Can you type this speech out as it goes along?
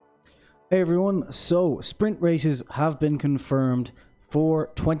Hey everyone, so sprint races have been confirmed for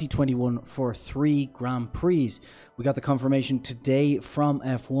 2021 for 3 Grand Prix. We got the confirmation today from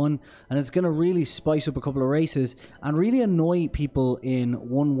F1 and it's going to really spice up a couple of races and really annoy people in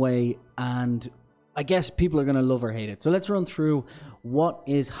one way, and I guess people are going to love or hate it. So let's run through what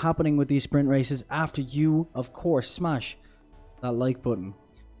is happening with these sprint races after you, of course, smash that like button.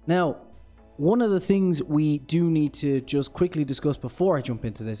 Now, one of the things we do need to just quickly discuss before I jump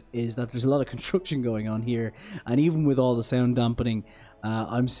into this is that there's a lot of construction going on here, and even with all the sound dampening,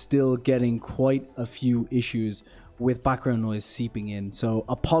 I'm still getting quite a few issues with background noise seeping in. So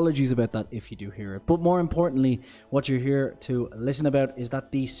apologies about that if you do hear it. But more importantly, what you're here to listen about is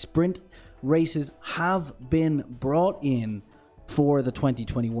that the sprint races have been brought in for the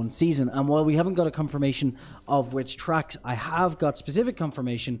 2021 season. And while we haven't got a confirmation of which tracks, I have got specific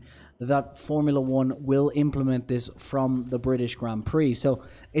confirmation that Formula One will implement this from the British Grand Prix. So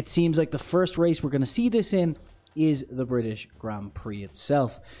it seems like the first race we're going to see this in is the British Grand Prix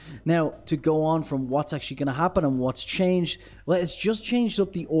itself. Now, to go on from what's actually going to happen and what's changed, well, it's just changed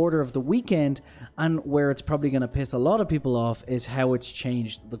up the order of the weekend, and where it's probably going to piss a lot of people off is how it's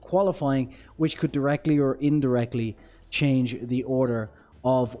changed the qualifying, which could directly or indirectly change the order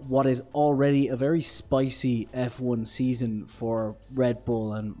of what is already a very spicy F1 season for Red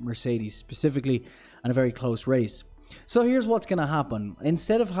Bull and Mercedes specifically, and a very close race. So here's what's going to happen.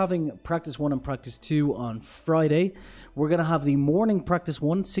 Instead of having practice 1 and practice 2 on Friday, we're going to have the morning practice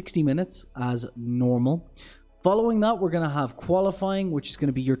 1, 60 minutes as normal. Following that, we're going to have qualifying, which is going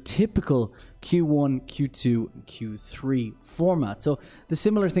to be your typical Q1, Q2, and Q3 format. So the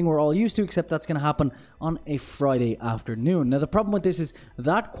similar thing we're all used to, except that's going to happen on a Friday afternoon. Now, the problem with this is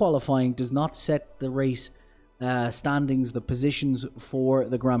that qualifying does not set the race standings, the positions for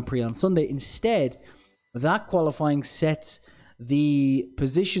the Grand Prix on Sunday. Instead, that qualifying sets the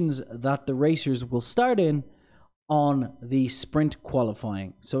positions that the racers will start in on the sprint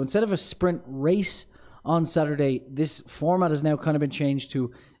qualifying. So instead of a sprint race on Saturday, this format has now kind of been changed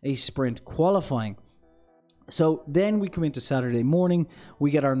to a sprint qualifying. So then we come into Saturday morning,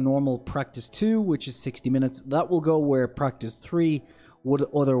 we get our normal practice 2, which is 60 minutes. That will go where practice 3 would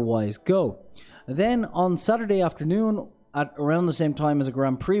otherwise go. Then on Saturday afternoon, at around the same time as a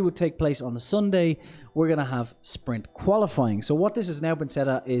Grand Prix would take place on the Sunday, we're going to have sprint qualifying. So what this has now been set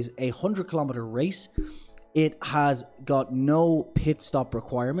at is a 100-kilometer race. It has got no pit stop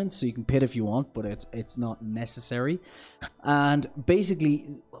requirements, so you can pit if you want, but it's not necessary. And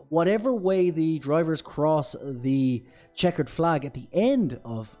basically, whatever way the drivers cross the checkered flag at the end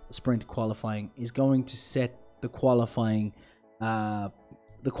of sprint qualifying is going to set the qualifying.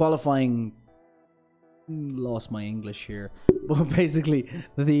 Lost my English here, but basically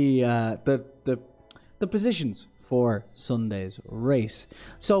the positions for Sunday's race.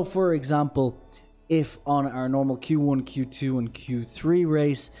 So, for example, if on our normal Q1, Q2, and Q3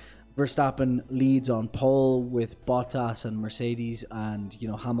 race, Verstappen leads on pole with Bottas and Mercedes and,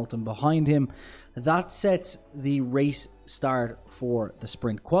 Hamilton behind him, that sets the race start for the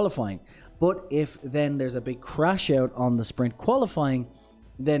sprint qualifying. But if then there's a big crash out on the sprint qualifying,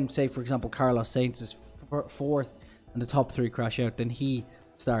 then say, for example, Carlos Sainz is fourth and the top 3 crash out, then he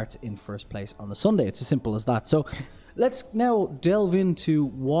starts in first place on the Sunday. It's as simple as that. So let's now delve into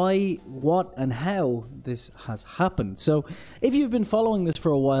why, what, and how this has happened. So if you've been following this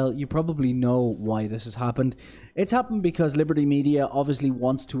for a while, you probably know why this has happened. It's happened because Liberty Media obviously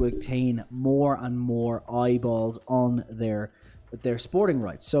wants to obtain more and more eyeballs on their sporting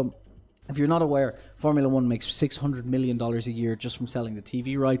rights. So if you're not aware, Formula One makes $600 million a year just from selling the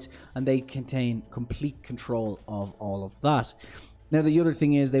TV rights, and they contain complete control of all of that. Now, the other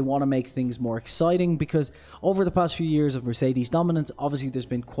thing is they want to make things more exciting, because over the past few years of Mercedes dominance, obviously there's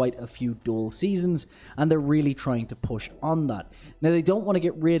been quite a few dull seasons, and they're really trying to push on that. Now, they don't want to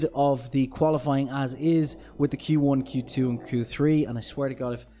get rid of the qualifying as is with the Q1, Q2, and Q3, and I swear to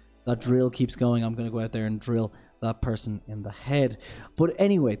God, if that drill keeps going, I'm going to go out there and drill that person in the head. But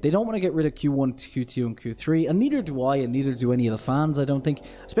anyway, they don't want to get rid of Q1, Q2, and Q3, and neither do I, and neither do any of the fans, I don't think,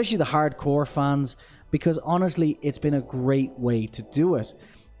 especially the hardcore fans, because honestly, it's been a great way to do it.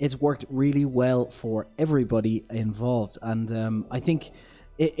 It's worked really well for everybody involved, and I think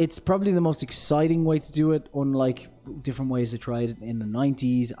it's probably the most exciting way to do it, unlike different ways they tried it in the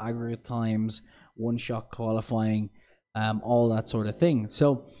 90s, aggregate times, one-shot qualifying, all that sort of thing.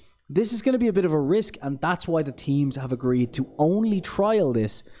 So this is going to be a bit of a risk, and that's why the teams have agreed to only trial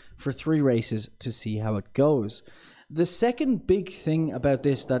this for 3 races to see how it goes. The second big thing about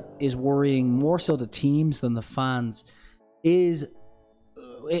this that is worrying more so the teams than the fans is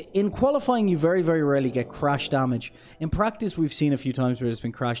in qualifying, you very, very rarely get crash damage. In practice, we've seen a few times where there's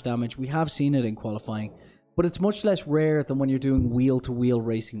been crash damage. We have seen it in qualifying, but it's much less rare than when you're doing wheel-to-wheel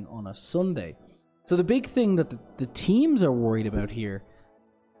racing on a Sunday. So the big thing that the teams are worried about here,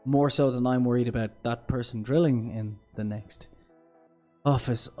 more so than I'm worried about that person drilling in the next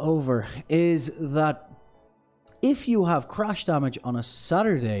office over, is that if you have crash damage on a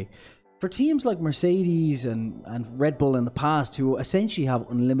Saturday, for teams like Mercedes and Red Bull in the past, who essentially have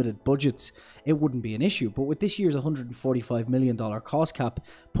unlimited budgets, it wouldn't be an issue. But with this year's $145 million cost cap,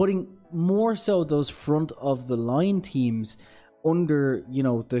 putting more so those front of the line teams under,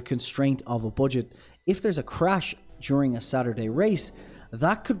 the constraint of a budget, if there's a crash during a Saturday race,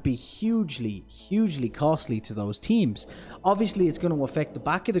 that could be hugely, hugely costly to those teams. Obviously, it's going to affect the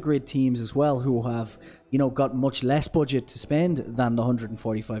back of the grid teams as well, who have, got much less budget to spend than the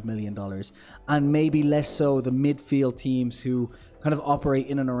 $145 million. And maybe less so the midfield teams who kind of operate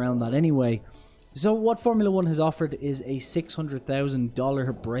in and around that anyway. So what Formula One has offered is a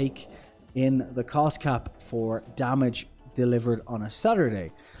 $600,000 break in the cost cap for damage delivered on a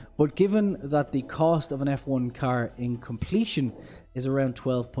Saturday. But given that the cost of an F1 car in completion is around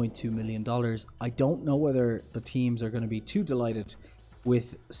 $12.2 million, I don't know whether the teams are going to be too delighted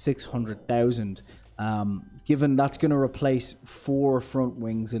with $600,000, given that's going to replace 4 front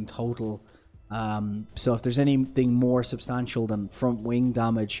wings in total. So if there's anything more substantial than front wing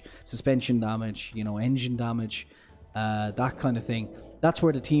damage, suspension damage, engine damage, that kind of thing, that's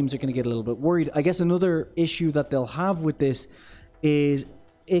where the teams are going to get a little bit worried. I guess another issue that they'll have with this is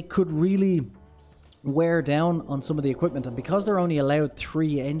it could really wear down on some of the equipment, and because they're only allowed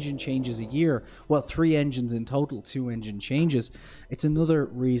 3 engine changes a year, well, 3 engines in total, 2 engine changes, it's another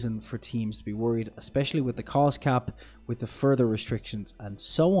reason for teams to be worried, especially with the cost cap, with the further restrictions and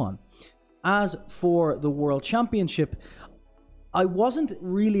so on. As for the World Championship, I wasn't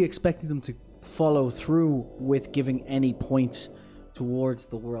really expecting them to follow through with giving any points towards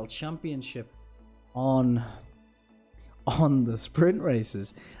the World Championship on the sprint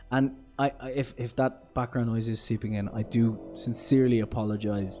races, and if that background noise is seeping in, I do sincerely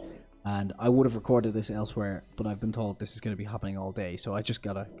apologize, and I would have recorded this elsewhere, but I've been told this is going to be happening all day, so I just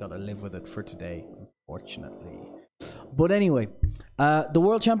gotta live with it for today, unfortunately. But anyway, the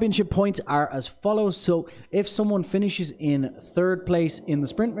World Championship points are as follows. So if someone finishes in 3rd place in the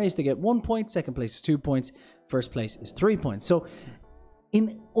sprint race, they get 1 point, 2nd place is 2 points, 1st place is 3 points. So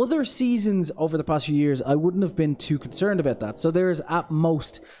in other seasons over the past few years, I wouldn't have been too concerned about that. So there's at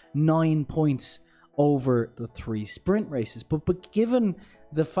most 9 points over the 3 sprint races. But given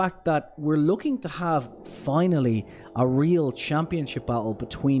the fact that we're looking to have finally a real championship battle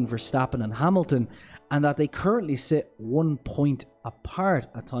between Verstappen and Hamilton, and that they currently sit 1 point apart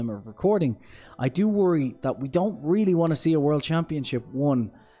at time of recording, I do worry that we don't really want to see a world championship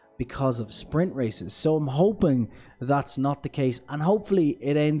won because of sprint races. So I'm hoping that's not the case, and hopefully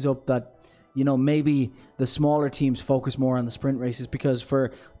it ends up that, maybe the smaller teams focus more on the sprint races, because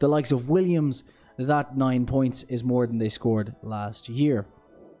for the likes of Williams, that 9 points is more than they scored last year.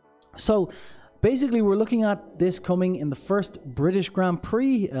 So basically we're looking at this coming in the first British Grand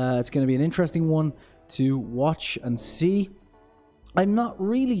Prix. It's going to be an interesting one to watch and see. I'm not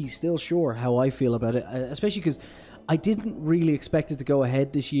really still sure how I feel about it, especially because I didn't really expect it to go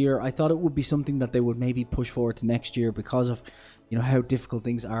ahead this year. I thought it would be something that they would maybe push forward to next year because of, how difficult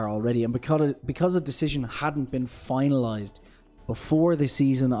things are already. And because the decision hadn't been finalized before the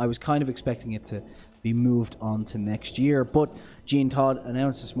season, I was kind of expecting it to be moved on to next year. But Jean Todt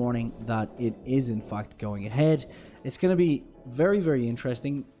announced this morning that it is in fact going ahead. It's going to be very, very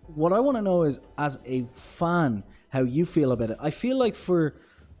interesting. What I want to know is, as a fan, how you feel about it. I feel like for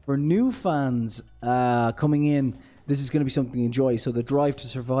new fans coming in, this is going to be something to enjoy. So the Drive to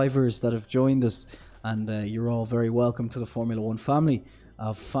Survivors that have joined us, and you're all very welcome to the Formula One family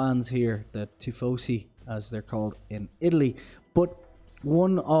of fans here, the Tifosi, as they're called in Italy. But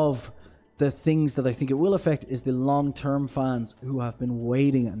one of the things that I think it will affect is the long-term fans who have been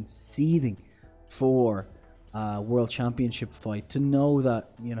waiting and seething for a World Championship fight. To know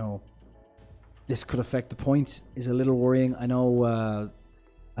that, this could affect the points is a little worrying. I know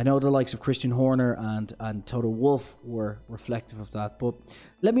the likes of Christian Horner and Toto Wolff were reflective of that. But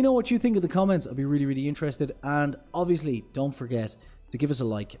let me know what you think in the comments. I'd be really, really interested. And obviously, don't forget to give us a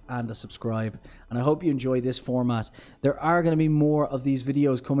like and a subscribe. And I hope you enjoy this format. There are going to be more of these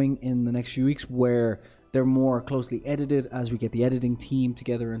videos coming in the next few weeks where they're more closely edited as we get the editing team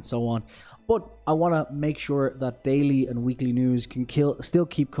together and so on. But I want to make sure that daily and weekly news can still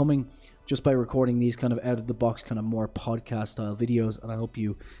keep coming just by recording these kind of out of the box, kind of more podcast style videos, and I hope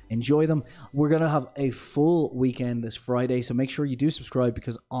you enjoy them. We're going to have a full weekend this Friday, so make sure you do subscribe,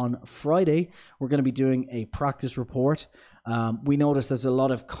 because on Friday we're going to be doing a practice report. We noticed there's a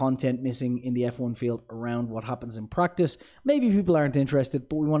lot of content missing in the F1 field around what happens in practice. Maybe people aren't interested,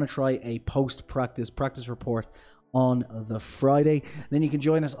 but we want to try a post-practice practice report on the Friday. Then you can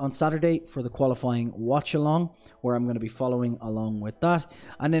join us on Saturday for the qualifying watch along, where I'm going to be following along with that.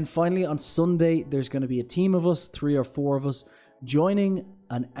 And then finally on Sunday, there's going to be a team of us, 3 or 4 of us, joining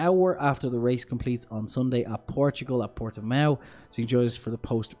an hour after the race completes on Sunday at Portugal at Portimao. So you can join us for the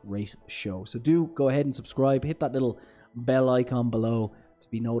post-race show. So do go ahead and subscribe, hit that little bell icon below to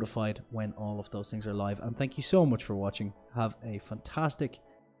be notified when all of those things are live. And thank you so much for watching. Have a fantastic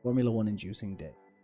Formula 1 inducing day.